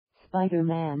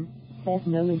Spider-Man says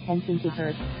no intention to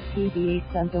hurt. PBA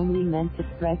stunt only meant to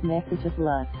spread message of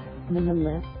love.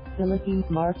 MANILA, Philippines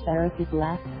March Barroca's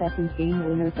last second game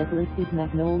winners have lifted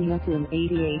Magnolia to an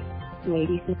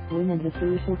 88-86 win and a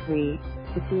crucial 3-2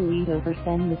 lead over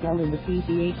San Miguel in the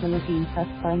PBA Philippine Cup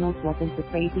finals wasn't the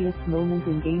craziest moment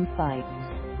in Game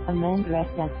 5. A man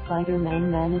dressed as Spider-Man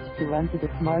managed to run to the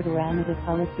Smart Araneta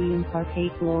Coliseum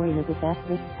parquet floor in a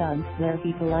disastrous stunt where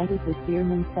he collided with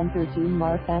Beermen center June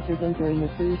Mar Fajardo during a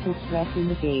crucial stretch in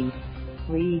the game.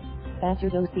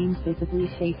 Fajardo seemed visibly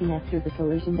shaken after the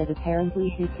collision that apparently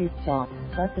hit his jaw,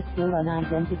 but the still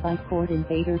unidentified court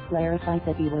invader clarified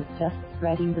that he was just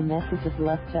spreading the message of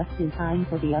love just in time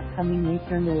for the upcoming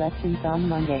midterm elections on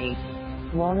Monday.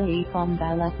 Wala akong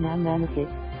balak na manakit,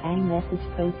 ang message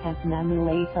ko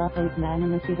pagmamahal tapos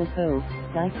mananakit ako,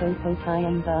 ko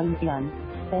kayang gawin,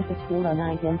 said the still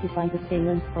unidentified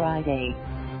assailant Friday.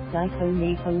 Ko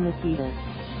nakita.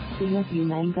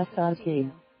 Bumangga sa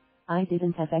akin. I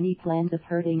didn't have any plans of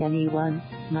hurting anyone.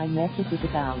 My message is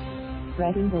about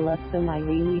spreading the love, so I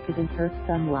really couldn't hurt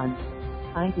someone.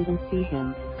 I didn't see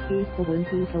him. He's the one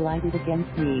who collided against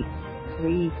me.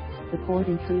 The court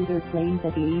intruder claimed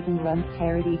that he even runs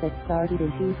charity that started in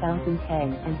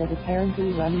 2010 and that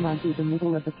apparently running onto the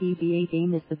middle of the PBA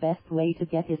game is the best way to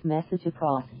get his message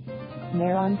across.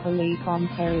 Meron akong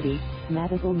charity,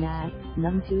 matagal na,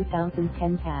 nung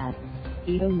 2010 pad.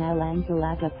 Ito na lang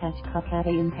talaga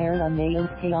kakain para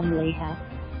mayos kayong lahat,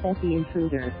 said the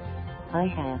intruder. I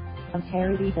have a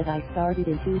charity that I started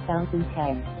in 2010.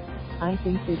 I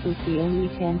think this is the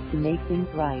only chance to make things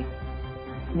right.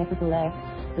 Nevertheless,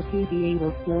 the PBA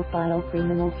will still file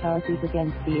criminal charges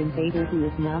against the invader, who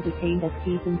is now detained at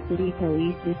Quezon City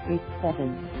Police District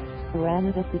 7.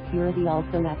 Araneta security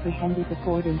also apprehended the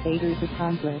court invader's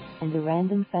accomplice and a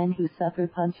random fan who sucker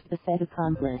punched the said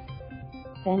accomplice.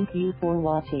 Thank you for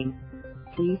watching.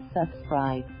 Please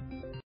subscribe.